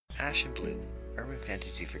Ash and Blue, Urban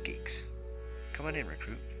Fantasy for Geeks. Come on in,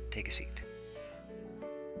 recruit. Take a seat.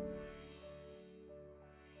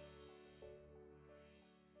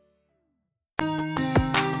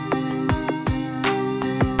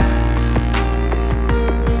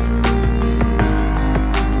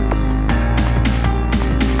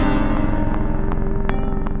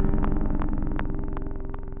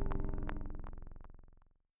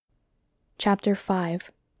 Chapter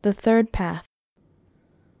 5 The Third Path.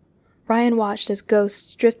 Ryan watched as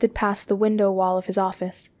ghosts drifted past the window wall of his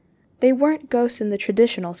office. They weren't ghosts in the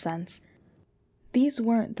traditional sense. These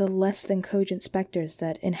weren't the less-than-cogent specters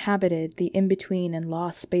that inhabited the in-between and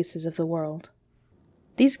lost spaces of the world.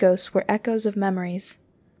 These ghosts were echoes of memories.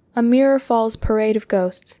 A Mirror Falls parade of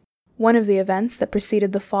ghosts, one of the events that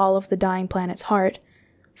preceded the fall of the dying planet's heart,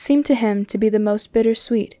 seemed to him to be the most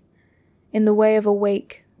bittersweet, in the way of a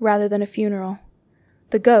wake rather than a funeral.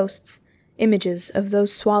 The ghosts, images of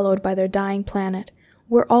those swallowed by their dying planet,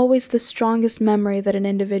 were always the strongest memory that an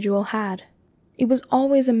individual had. It was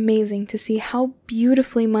always amazing to see how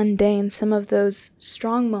beautifully mundane some of those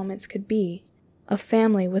strong moments could be. A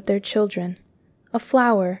family with their children, a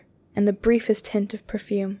flower, and the briefest hint of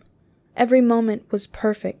perfume. Every moment was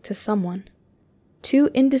perfect to someone. 2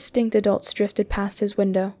 indistinct adults drifted past his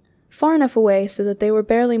window, far enough away so that they were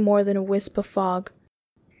barely more than a wisp of fog.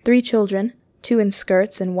 3 children, 2 in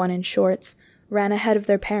skirts and 1 in shorts, ran ahead of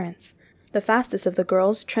their parents, the fastest of the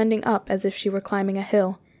girls trending up as if she were climbing a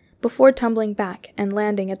hill, before tumbling back and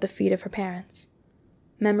landing at the feet of her parents.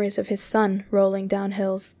 Memories of his son rolling down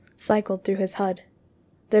hills cycled through his HUD.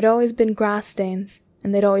 There'd always been grass stains,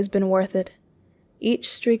 and they'd always been worth it.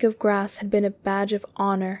 Each streak of grass had been a badge of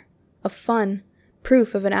honor, of fun,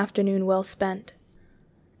 proof of an afternoon well spent.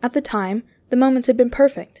 At the time, the moments had been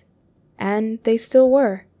perfect, and they still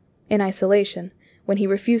were. In isolation, when he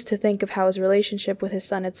refused to think of how his relationship with his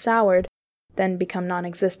son had soured, then become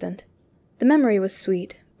non-existent. The memory was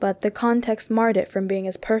sweet, but the context marred it from being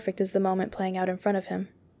as perfect as the moment playing out in front of him.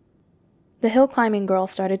 The hill-climbing girl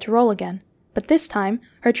started to roll again, but this time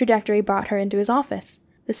her trajectory brought her into his office,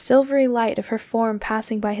 the silvery light of her form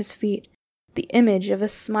passing by his feet, the image of a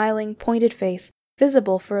smiling, pointed face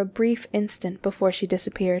visible for a brief instant before she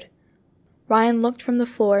disappeared. Ryan looked from the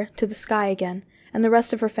floor to the sky again, and the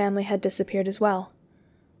rest of her family had disappeared as well.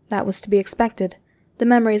 That was to be expected. The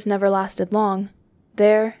memories never lasted long.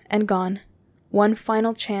 There and gone. One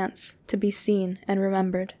final chance to be seen and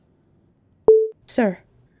remembered. "Sir."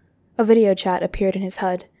 A video chat appeared in his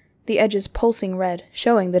HUD, the edges pulsing red,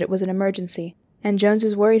 showing that it was an emergency, and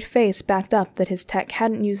Jones's worried face backed up that his tech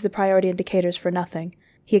hadn't used the priority indicators for nothing.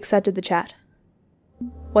 He accepted the chat.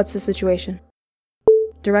 "What's the situation?"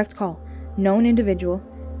 "Direct call. Known individual.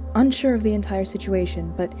 Unsure of the entire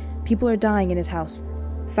situation, but people are dying in his house.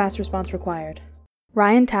 Fast response required."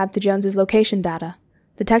 Ryan tabbed to Jones's location data,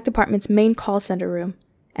 the tech department's main call center room,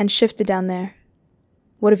 and shifted down there.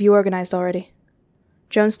 "What have you organized already?"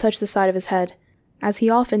 Jones touched the side of his head, as he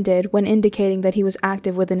often did when indicating that he was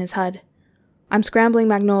active within his HUD. "I'm scrambling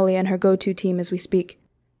Magnolia and her go-to team as we speak."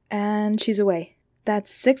 "And she's away.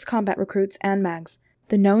 That's 6 combat recruits and mags.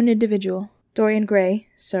 The known individual, Dorian Gray,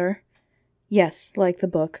 sir. Yes, like the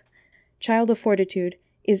book. Child of Fortitude,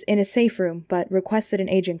 is in a safe room, but requested an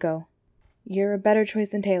agent go. You're a better choice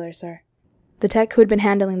than Taylor, sir." The tech who had been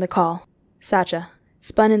handling the call, Sacha,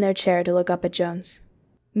 spun in their chair to look up at Jones.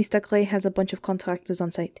 "Mr. Gray has a bunch of contractors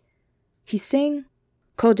on site. He's saying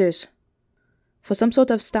coders. For some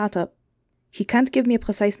sort of startup. He can't give me a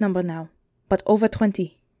precise number now, but over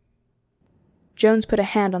 20. Jones put a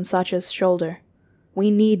hand on Sacha's shoulder.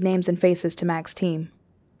 "We need names and faces to Mag's team."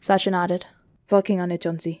 Sacha nodded. "Working on it,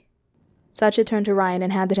 Jonesy." Sacha turned to Ryan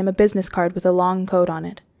and handed him a business card with a long code on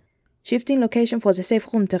it. "Shifting location for the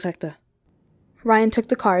safe room, Director." Ryan took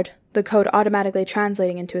the card, the code automatically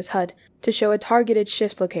translating into his HUD, to show a targeted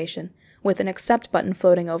shift location, with an accept button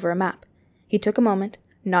floating over a map. He took a moment,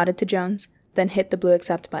 nodded to Jones, then hit the blue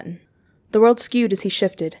accept button. The world skewed as he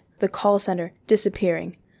shifted, the call center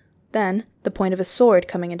disappearing. Then, the point of a sword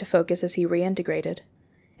coming into focus as he reintegrated.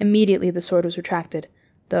 Immediately the sword was retracted,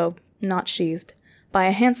 though not sheathed, by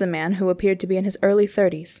a handsome man who appeared to be in his early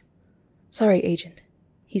 30s. "Sorry, Agent,"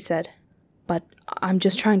 he said, "but I'm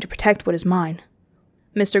just trying to protect what is mine."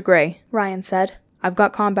 "Mr. Gray," Ryan said, "I've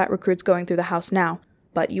got combat recruits going through the house now,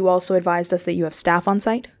 but you also advised us that you have staff on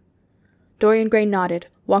site?" Dorian Gray nodded,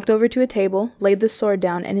 walked over to a table, laid the sword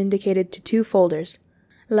down, and indicated to 2 folders.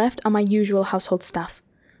 "Left are my usual household stuff,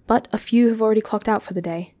 but a few have already clocked out for the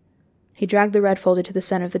day." He dragged the red folder to the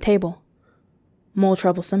center of the table. "More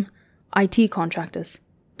troublesome. IT contractors.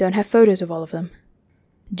 Don't have photos of all of them."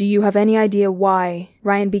 Do you have any idea why?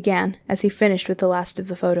 Ryan began as he finished with the last of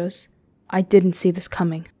the photos. I didn't see this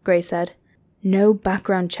coming, Gray said. No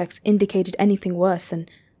background checks indicated anything worse than,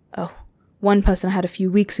 one person I had a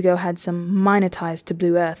few weeks ago had some minor ties to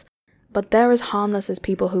Blue Earth, but they're as harmless as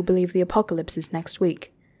people who believe the apocalypse is next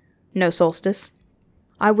week. No solstice.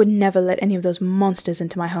 I would never let any of those monsters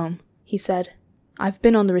into my home, he said. I've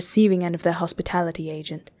been on the receiving end of their hospitality,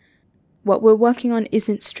 Agent. What we're working on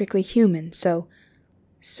isn't strictly human, so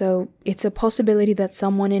it's a possibility that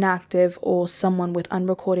someone inactive or someone with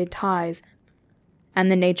unrecorded ties.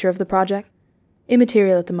 And the nature of the project?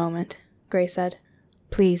 Immaterial at the moment, Gray said.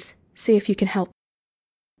 Please, see if you can help.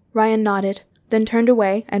 Ryan nodded, then turned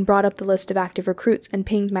away and brought up the list of active recruits and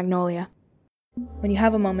pinged Magnolia. When you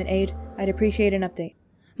have a moment, Aide, I'd appreciate an update.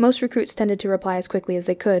 Most recruits tended to reply as quickly as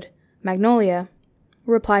they could. Magnolia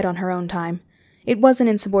replied on her own time. It wasn't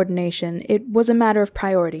insubordination, it was a matter of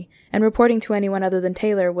priority, and reporting to anyone other than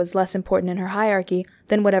Taylor was less important in her hierarchy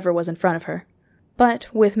than whatever was in front of her. But,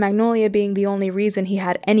 with Magnolia being the only reason he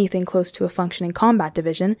had anything close to a functioning combat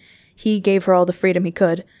division, he gave her all the freedom he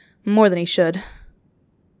could, more than he should.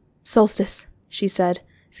 Solstice, she said,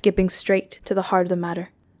 skipping straight to the heart of the matter.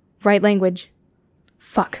 Right language.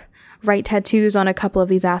 Fuck. Right tattoos on a couple of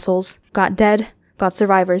these assholes. Got dead, got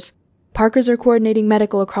survivors. Parkers are coordinating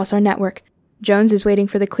medical across our network. Jones is waiting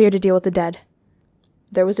for the clear to deal with the dead.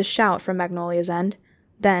 There was a shout from Magnolia's end,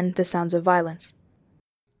 then the sounds of violence.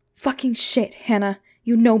 Fucking shit, Hannah.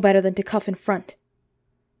 You know better than to cuff in front.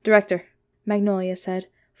 Director, Magnolia said,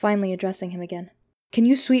 finally addressing him again. Can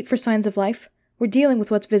you sweep for signs of life? We're dealing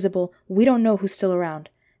with what's visible. We don't know who's still around.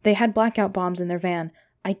 They had blackout bombs in their van.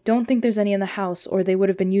 I don't think there's any in the house, or they would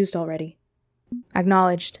have been used already.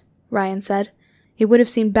 Acknowledged, Ryan said. It would have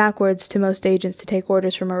seemed backwards to most agents to take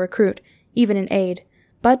orders from a recruit, even an aide,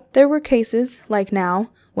 but there were cases, like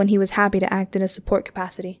now, when he was happy to act in a support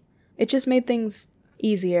capacity. It just made things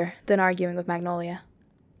easier than arguing with Magnolia.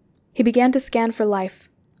 He began to scan for life,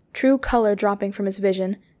 true color dropping from his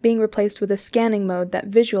vision, being replaced with a scanning mode that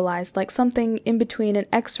visualized like something in between an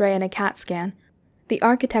X-ray and a CAT scan. The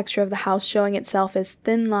architecture of the house showing itself as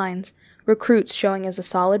thin lines, recruits showing as a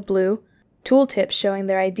solid blue, tooltips showing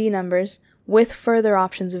their ID numbers, with further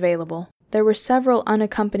options available. There were several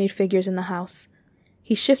unaccompanied figures in the house.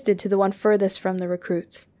 He shifted to the one furthest from the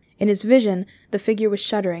recruits. In his vision, the figure was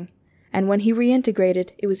shuddering, and when he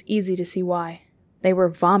reintegrated, it was easy to see why. They were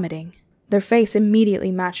vomiting. Their face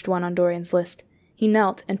immediately matched one on Dorian's list. He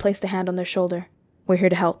knelt and placed a hand on their shoulder. We're here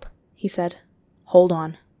to help, he said. Hold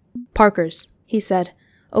on. Parkers, he said,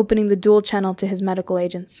 opening the dual channel to his medical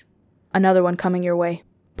agents. Another one coming your way.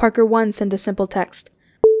 Parker 1 sent a simple text.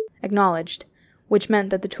 Acknowledged, which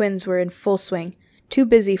meant that the twins were in full swing, too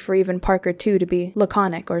busy for even Parker 2 to be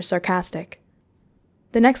laconic or sarcastic.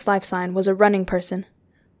 The next life sign was a running person.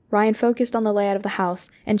 Ryan focused on the layout of the house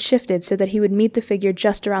and shifted so that he would meet the figure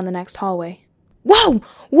just around the next hallway. Whoa!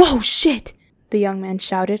 Whoa, shit! The young man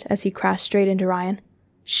shouted as he crashed straight into Ryan.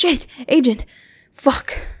 Shit! Agent!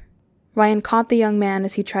 Fuck! Ryan caught the young man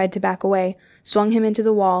as he tried to back away, swung him into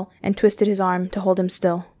the wall, and twisted his arm to hold him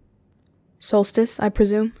still. Solstice, I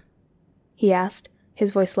presume? He asked, his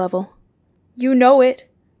voice level. You know it,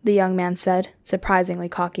 the young man said, surprisingly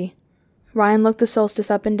cocky. Ryan looked the Solstice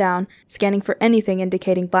up and down, scanning for anything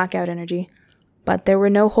indicating blackout energy. But there were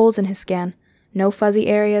no holes in his scan, no fuzzy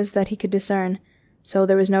areas that he could discern, so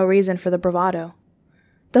there was no reason for the bravado.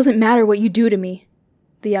 Doesn't matter what you do to me,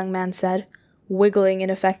 the young man said, wiggling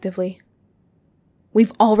ineffectively.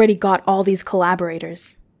 We've already got all these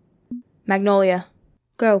collaborators. Magnolia,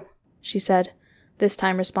 go, she said, this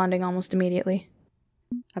time responding almost immediately.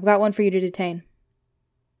 I've got one for you to detain.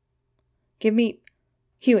 Give me...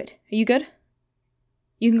 Hewitt, are you good?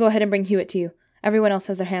 You can go ahead and bring Hewitt to you. Everyone else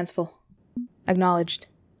has their hands full. Acknowledged.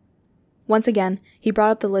 Once again, he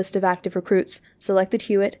brought up the list of active recruits, selected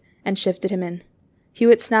Hewitt, and shifted him in.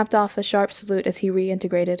 Hewitt snapped off a sharp salute as he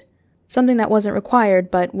reintegrated. Something that wasn't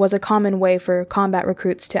required, but was a common way for combat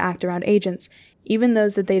recruits to act around agents, even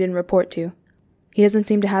those that they didn't report to. He doesn't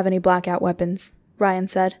seem to have any blackout weapons, Ryan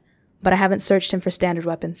said, but I haven't searched him for standard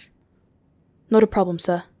weapons. Not a problem,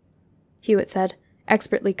 sir, Hewitt said,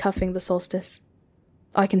 expertly cuffing the Solstice.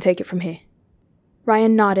 I can take it from here.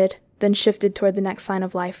 Ryan nodded, then shifted toward the next sign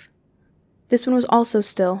of life. This one was also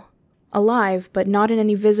still, alive, but not in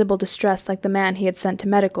any visible distress like the man he had sent to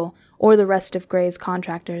medical, or the rest of Gray's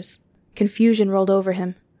contractors. Confusion rolled over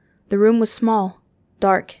him. The room was small,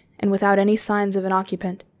 dark, and without any signs of an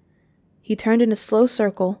occupant. He turned in a slow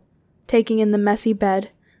circle, taking in the messy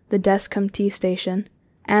bed, the desk-cum-tea station,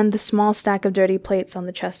 and the small stack of dirty plates on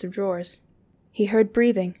the chest of drawers. He heard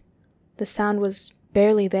breathing. The sound was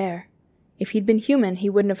barely there. If he'd been human, he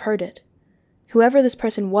wouldn't have heard it. Whoever this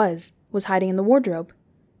person was hiding in the wardrobe.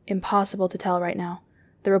 Impossible to tell right now.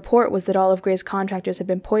 The report was that all of Gray's contractors had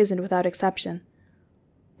been poisoned without exception.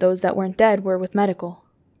 Those that weren't dead were with medical.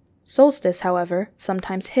 Solstice, however,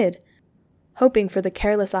 sometimes hid, hoping for the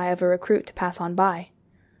careless eye of a recruit to pass on by.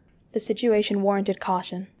 The situation warranted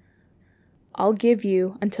caution. I'll give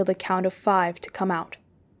you until the count of 5 to come out.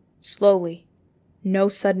 Slowly. No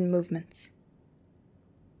sudden movements.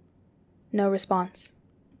 No response.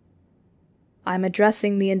 I'm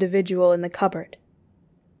addressing the individual in the cupboard.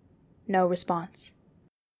 No response.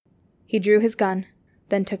 He drew his gun,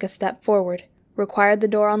 then took a step forward, required the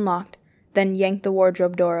door unlocked, then yanked the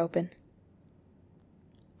wardrobe door open.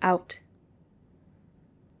 Out.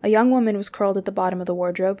 A young woman was curled at the bottom of the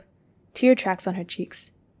wardrobe, tear tracks on her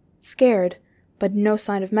cheeks. Scared, but no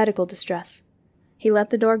sign of medical distress. He let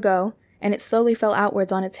the door go, and it slowly fell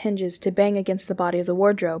outwards on its hinges to bang against the body of the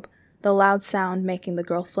wardrobe, the loud sound making the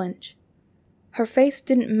girl flinch. Her face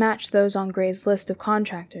didn't match those on Gray's list of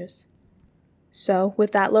contractors. So,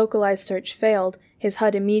 with that localized search failed, his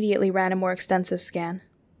HUD immediately ran a more extensive scan,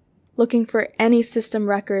 looking for any system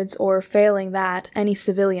records or, failing that, any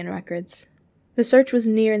civilian records. The search was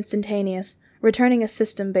near instantaneous, returning a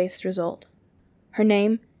system-based result. Her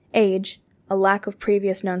name, age, a lack of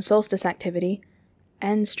previous known Solstice activity,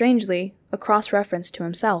 and, strangely, a cross-reference to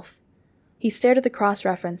himself. He stared at the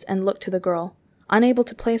cross-reference and looked to the girl, unable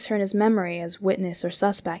to place her in his memory as witness or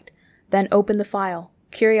suspect, then opened the file,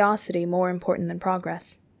 curiosity more important than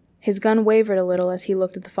progress. His gun wavered a little as he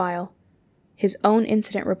looked at the file. His own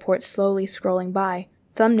incident report slowly scrolling by,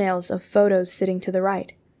 thumbnails of photos sitting to the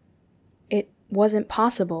right. It wasn't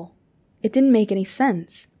possible. It didn't make any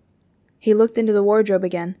sense. He looked into the wardrobe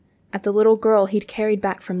again, at the little girl he'd carried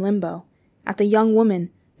back from limbo, at the young woman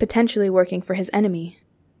potentially working for his enemy.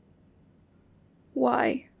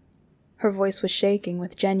 Why? Her voice was shaking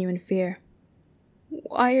with genuine fear.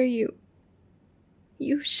 Why are you...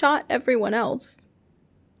 You shot everyone else.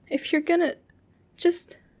 If you're gonna...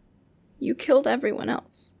 You killed everyone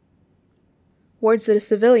else. Words that a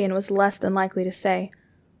civilian was less than likely to say.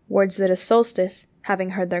 Words that a Solstice,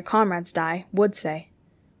 having heard their comrades die, would say.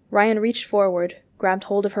 Ryan reached forward, grabbed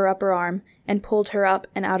hold of her upper arm, and pulled her up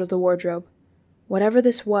and out of the wardrobe. Whatever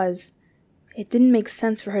this was, it didn't make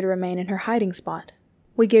sense for her to remain in her hiding spot.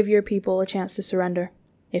 We give your people a chance to surrender.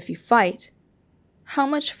 If you fight... How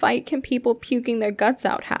much fight can people puking their guts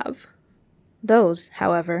out have? Those,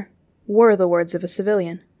 however, were the words of a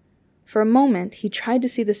civilian. For a moment, he tried to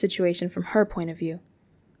see the situation from her point of view.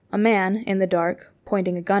 A man, in the dark,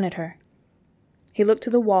 pointing a gun at her. He looked to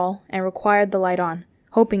the wall and required the light on,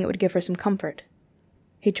 hoping it would give her some comfort.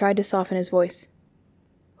 He tried to soften his voice.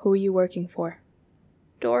 Who are you working for?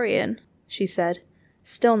 Dorian, she said,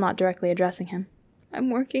 still not directly addressing him. I'm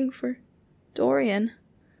working for Dorian,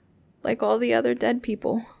 like all the other dead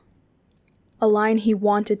people. A line he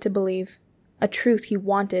wanted to believe, a truth he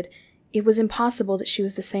wanted. It was impossible that she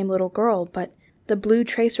was the same little girl, but the blue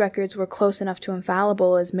trace records were close enough to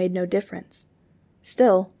infallible as made no difference.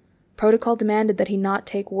 Still, protocol demanded that he not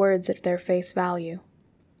take words at their face value.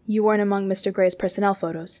 You weren't among Mr. Gray's personnel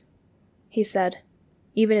photos, he said,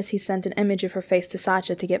 even as he sent an image of her face to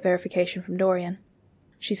Sacha to get verification from Dorian.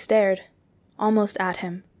 She stared, almost at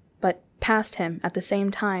him, but past him at the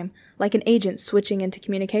same time, like an agent switching into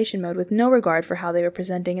communication mode with no regard for how they were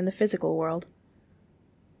presenting in the physical world.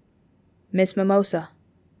 Miss Mimosa.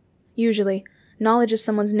 Usually, knowledge of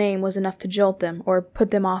someone's name was enough to jolt them or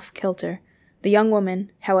put them off kilter. The young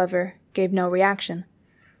woman, however, gave no reaction.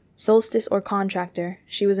 Solstice or contractor,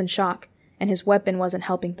 she was in shock, and his weapon wasn't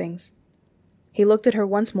helping things. He looked at her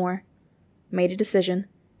once more, made a decision,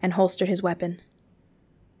 and holstered his weapon.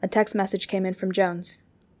 A text message came in from Jones.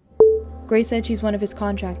 Gray said she's one of his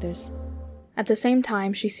contractors. At the same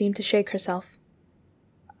time, she seemed to shake herself.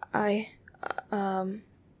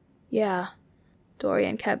 Yeah.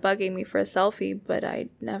 Dorian kept bugging me for a selfie, but I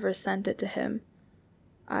never sent it to him.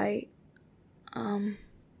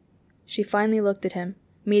 She finally looked at him,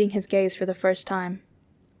 meeting his gaze for the first time.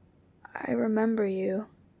 I remember you.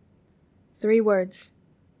 3 words.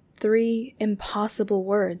 3 impossible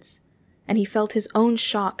words, and he felt his own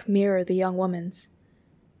shock mirror the young woman's.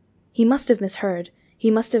 He must have misheard.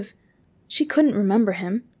 She couldn't remember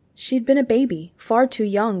him. She'd been a baby, far too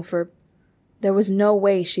young for... There was no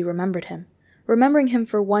way she remembered him. Remembering him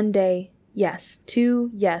for 1 day, yes.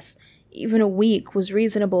 2, yes. Even a week was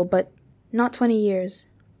reasonable, but not 20 years.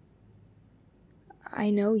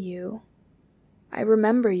 I know you. I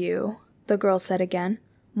remember you, the girl said again,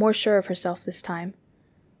 more sure of herself this time.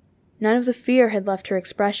 None of the fear had left her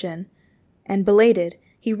expression, and belated,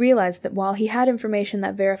 He realized that while he had information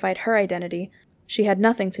that verified her identity, she had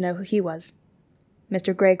nothing to know who he was.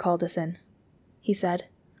 "Mr. Gray called us in," he said.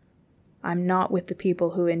 "I'm not with the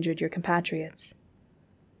people who injured your compatriots."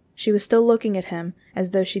 She was still looking at him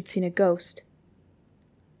as though she'd seen a ghost.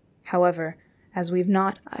 "However, as we've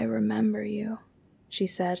not—" "I remember you," she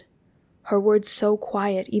said, her words so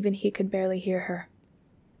quiet even he could barely hear her.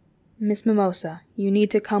 "Miss Mimosa, you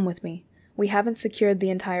need to come with me. We haven't secured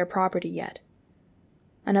the entire property yet."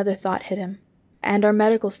 Another thought hit him. "And our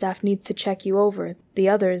medical staff needs to check you over. The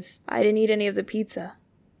others—" "I didn't eat any of the pizza,"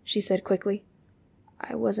 she said quickly.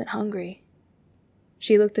 "I wasn't hungry."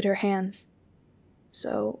 She looked at her hands.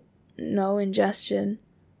 "So, no ingestion.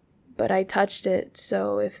 But I touched it,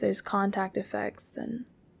 so if there's contact effects, then—"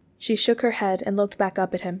 She shook her head and looked back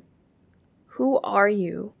up at him. "Who are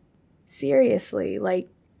you? Seriously, like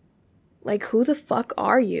who the fuck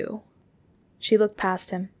are you?" She looked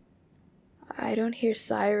past him. "I don't hear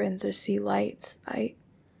sirens or see lights.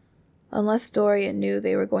 Unless Dorian knew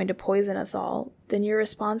they were going to poison us all, then your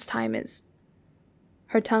response time is—"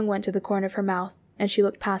 Her tongue went to the corner of her mouth, and she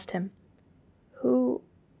looked past him. "Who,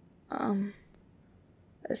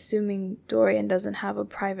 assuming Dorian doesn't have a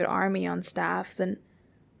private army on staff,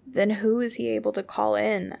 then who is he able to call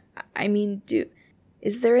in? I mean,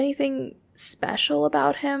 is there anything special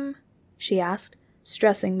about him?" she asked,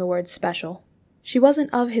 stressing the word special. She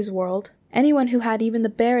wasn't of his world. Anyone who had even the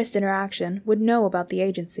barest interaction would know about the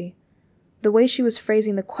agency. The way she was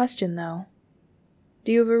phrasing the question, though—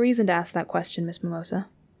 "Do you have a reason to ask that question, Miss Mimosa?"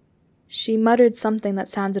 She muttered something that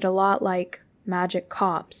sounded a lot like magic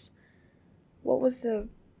cops. "What was the—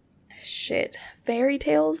 shit, fairy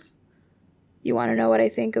tales? You want to know what I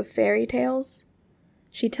think of fairy tales?"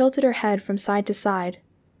 She tilted her head from side to side.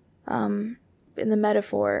 In the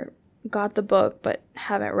metaphor, got the book, but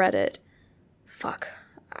haven't read it. Fuck.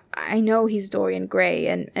 I know he's Dorian Gray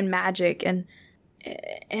and magic, and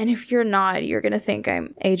if you're not, you're gonna think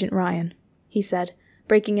I'm— "Agent Ryan," he said,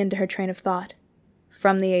 breaking into her train of thought.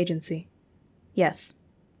 "From the agency. Yes,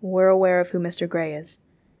 we're aware of who Mr. Gray is.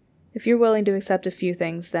 If you're willing to accept a few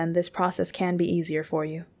things, then this process can be easier for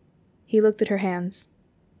you." He looked at her hands.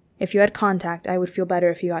 "If you had contact, I would feel better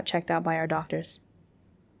if you got checked out by our doctors."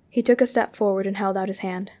 He took a step forward and held out his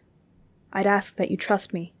hand. "I'd ask that you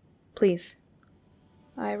trust me, please."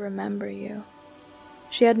 "I remember you."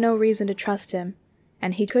 She had no reason to trust him,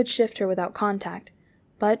 and he could shift her without contact,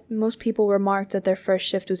 but most people remarked that their first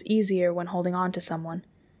shift was easier when holding on to someone.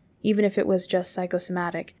 Even if it was just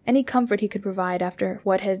psychosomatic, any comfort he could provide after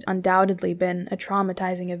what had undoubtedly been a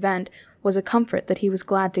traumatizing event was a comfort that he was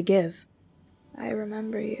glad to give. "I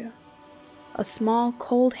remember you." A small,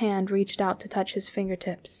 cold hand reached out to touch his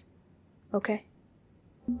fingertips. "Okay."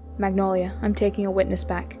 "Magnolia, I'm taking a witness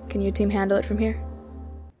back. Can your team handle it from here?"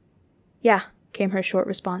 "Yeah," came her short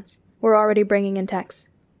response. "We're already bringing in techs."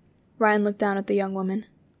 Ryan looked down at the young woman.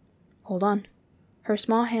 "Hold on." Her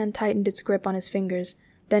small hand tightened its grip on his fingers,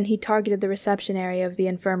 then he targeted the reception area of the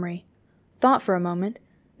infirmary. Thought for a moment.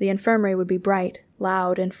 The infirmary would be bright,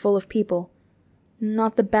 loud, and full of people.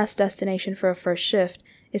 Not the best destination for a first shift,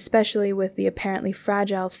 especially with the apparently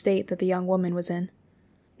fragile state that the young woman was in.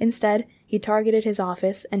 Instead, he targeted his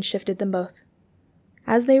office and shifted them both.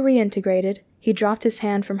 As they reintegrated, he dropped his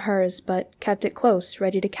hand from hers but kept it close,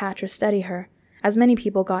 ready to catch or steady her, as many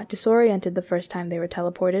people got disoriented the first time they were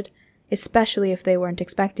teleported, especially if they weren't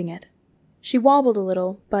expecting it. She wobbled a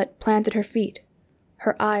little, but planted her feet.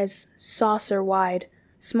 Her eyes saucer-wide,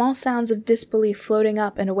 small sounds of disbelief floating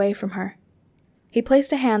up and away from her. He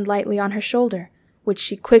placed a hand lightly on her shoulder, which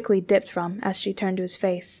she quickly dipped from as she turned to his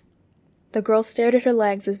face. The girl stared at her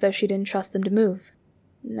legs as though she didn't trust them to move.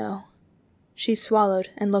 "No." She swallowed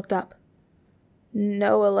and looked up.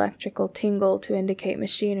 "No electrical tingle to indicate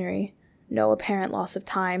machinery. No apparent loss of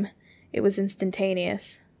time. It was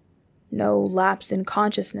instantaneous. No lapse in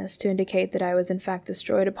consciousness to indicate that I was in fact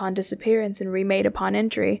destroyed upon disappearance and remade upon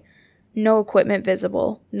entry. No equipment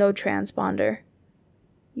visible. No transponder.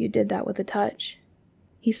 You did that with a touch."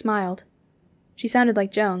 He smiled. She sounded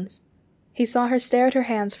like Jones. He saw her stare at her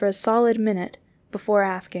hands for a solid minute before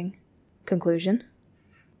asking, "Conclusion?"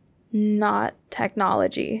 "Not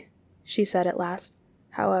technology," she said at last.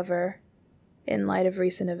 "However, in light of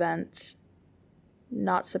recent events,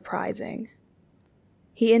 not surprising."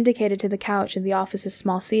 He indicated to the couch in the office's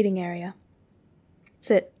small seating area.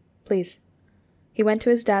 "Sit, please." He went to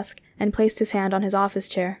his desk and placed his hand on his office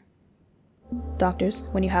chair. "Doctors,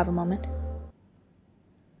 when you have a moment."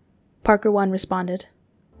 Parker 1 responded.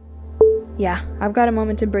 "Yeah, I've got a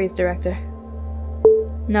moment to breathe, Director."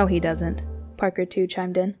 "No, he doesn't," Parker 2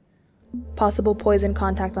 chimed in. Possible poison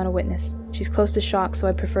contact on a witness. She's close to shock, so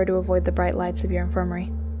I prefer to avoid the bright lights of your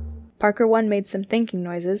infirmary. Parker 1 made some thinking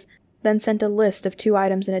noises, then sent a list of 2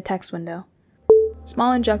 items in a text window.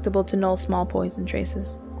 Small injectable to null small poison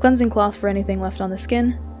traces. Cleansing cloth for anything left on the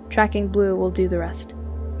skin. Tracking blue will do the rest.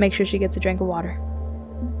 Make sure she gets a drink of water.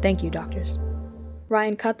 Thank you, doctors.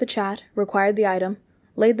 Ryan cut the chat, required the item,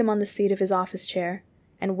 laid them on the seat of his office chair,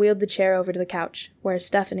 and wheeled the chair over to the couch, where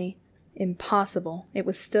Stephanie, impossible, it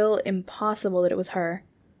was still impossible that it was her,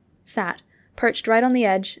 sat, perched right on the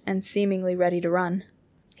edge and seemingly ready to run.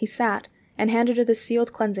 He sat and handed her the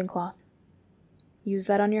sealed cleansing cloth. Use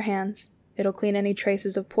that on your hands. It'll clean any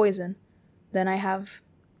traces of poison. Then I have...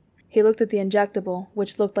 He looked at the injectable,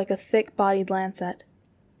 which looked like a thick-bodied lancet.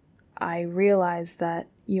 I realize that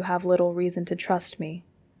you have little reason to trust me,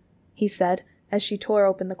 he said as she tore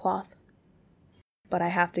open the cloth. But I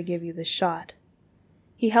have to give you the shot.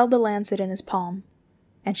 He held the lancet in his palm,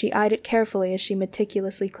 and she eyed it carefully as she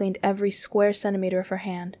meticulously cleaned every square centimeter of her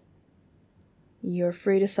hand. You're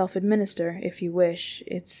free to self-administer if you wish.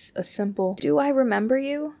 It's a simple... Do I remember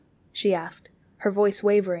you? She asked, her voice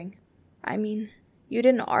wavering. I mean, you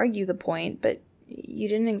didn't argue the point, but you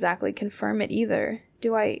didn't exactly confirm it either.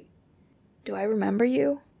 Do I remember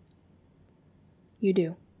you? You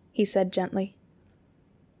do, he said gently.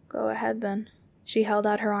 Go ahead then. She held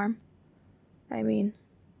out her arm. I mean,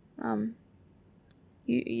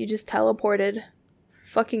 you just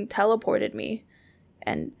fucking teleported me.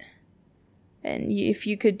 And if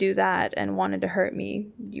you could do that and wanted to hurt me,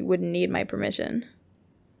 you wouldn't need my permission.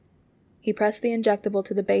 He pressed the injectable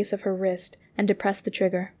to the base of her wrist and depressed the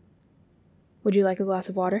trigger. Would you like a glass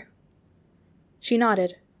of water? She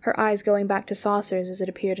nodded, her eyes going back to saucers as it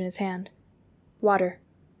appeared in his hand. Water.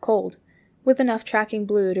 Cold. With enough tracking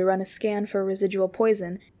blue to run a scan for residual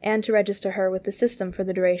poison and to register her with the system for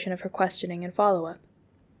the duration of her questioning and follow-up.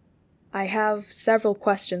 I have several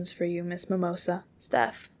questions for you, Miss Mimosa.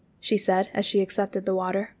 Steph, she said as she accepted the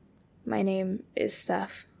water. My name is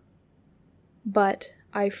Steph. But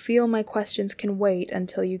I feel my questions can wait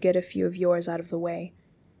until you get a few of yours out of the way.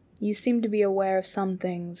 You seem to be aware of some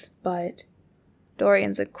things, but...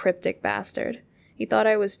 Dorian's a cryptic bastard. He thought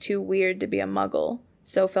I was too weird to be a muggle,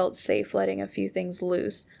 so felt safe letting a few things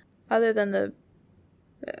loose, other than the...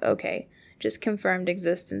 Okay, just confirmed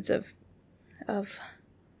existence of...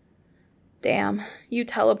 Damn, you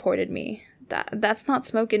teleported me. That's not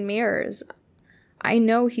smoke and mirrors. I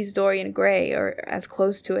know he's Dorian Gray, or as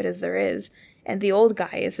close to it as there is, and the old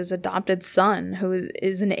guy is his adopted son, who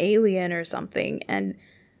is an alien or something, and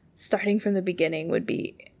starting from the beginning would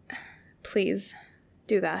be... Please,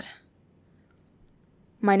 do that.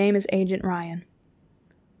 My name is Agent Ryan.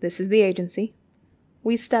 This is the agency.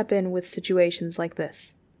 We step in with situations like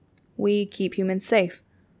this. We keep humans safe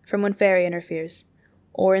from when Fairy interferes.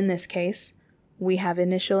 Or in this case, we have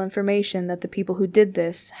initial information that the people who did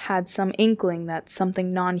this had some inkling that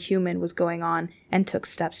something non-human was going on and took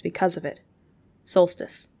steps because of it.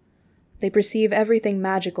 Solstice. They perceive everything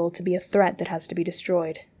magical to be a threat that has to be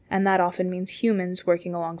destroyed, and that often means humans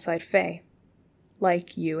working alongside Fae.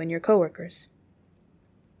 Like you and your coworkers.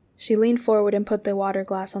 She leaned forward and put the water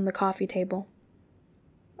glass on the coffee table.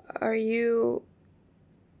 Is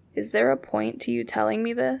there a point to you telling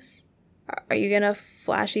me this? Are you gonna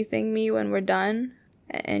flashy thing me when we're done?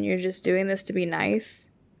 And you're just doing this to be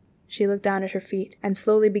nice? She looked down at her feet and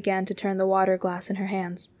slowly began to turn the water glass in her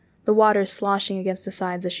hands, the water sloshing against the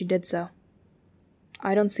sides as she did so.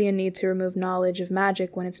 I don't see a need to remove knowledge of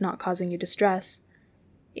magic when it's not causing you distress.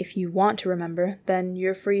 If you want to remember, then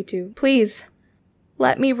you're free to... Please,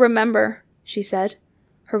 let me remember, she said,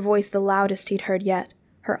 her voice the loudest he'd heard yet,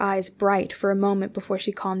 her eyes bright for a moment before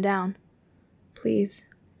she calmed down. Please.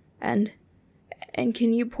 And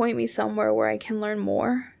can you point me somewhere where I can learn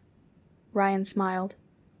more? Ryan smiled.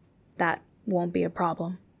 That won't be a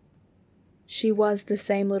problem. She was the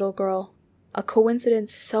same little girl, a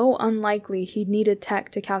coincidence so unlikely he'd needed tech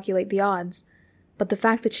to calculate the odds, but the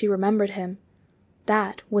fact that she remembered him,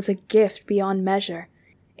 that was a gift beyond measure,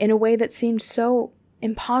 in a way that seemed so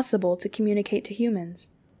impossible to communicate to humans.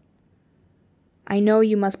 I know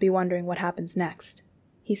you must be wondering what happens next,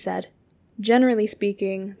 he said. Generally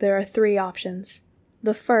speaking, there are 3 options.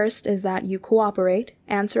 The first is that you cooperate,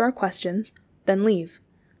 answer our questions, then leave.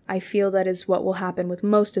 I feel that is what will happen with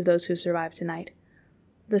most of those who survive tonight.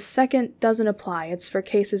 The second doesn't apply. It's for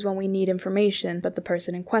cases when we need information, but the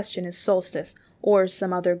person in question is Solstice, or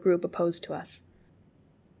some other group opposed to us.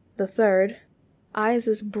 The third, eyes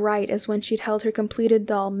as bright as when she'd held her completed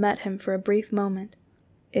doll met him for a brief moment,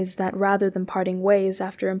 is that rather than parting ways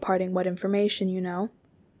after imparting what information you know,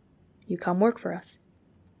 you come work for us.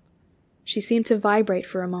 She seemed to vibrate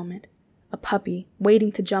for a moment, a puppy,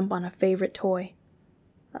 waiting to jump on a favorite toy.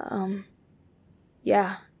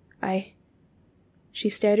 Yeah, She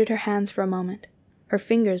stared at her hands for a moment, her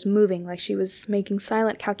fingers moving like she was making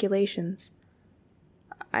silent calculations.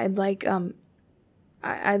 I'd like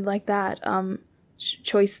that,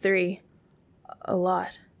 choice 3. A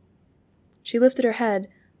lot. She lifted her head,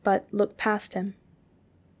 but looked past him.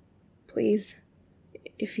 Please,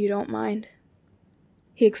 if you don't mind.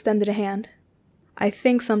 He extended a hand. I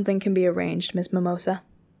think something can be arranged, Miss Mimosa.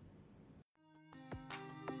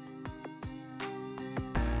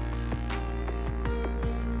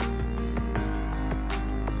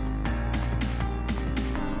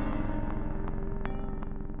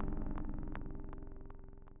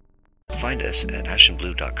 Find us at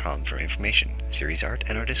ashenblue.com for information, series art,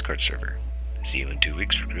 and our Discord server. See you in 2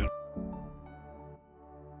 weeks, Recruit.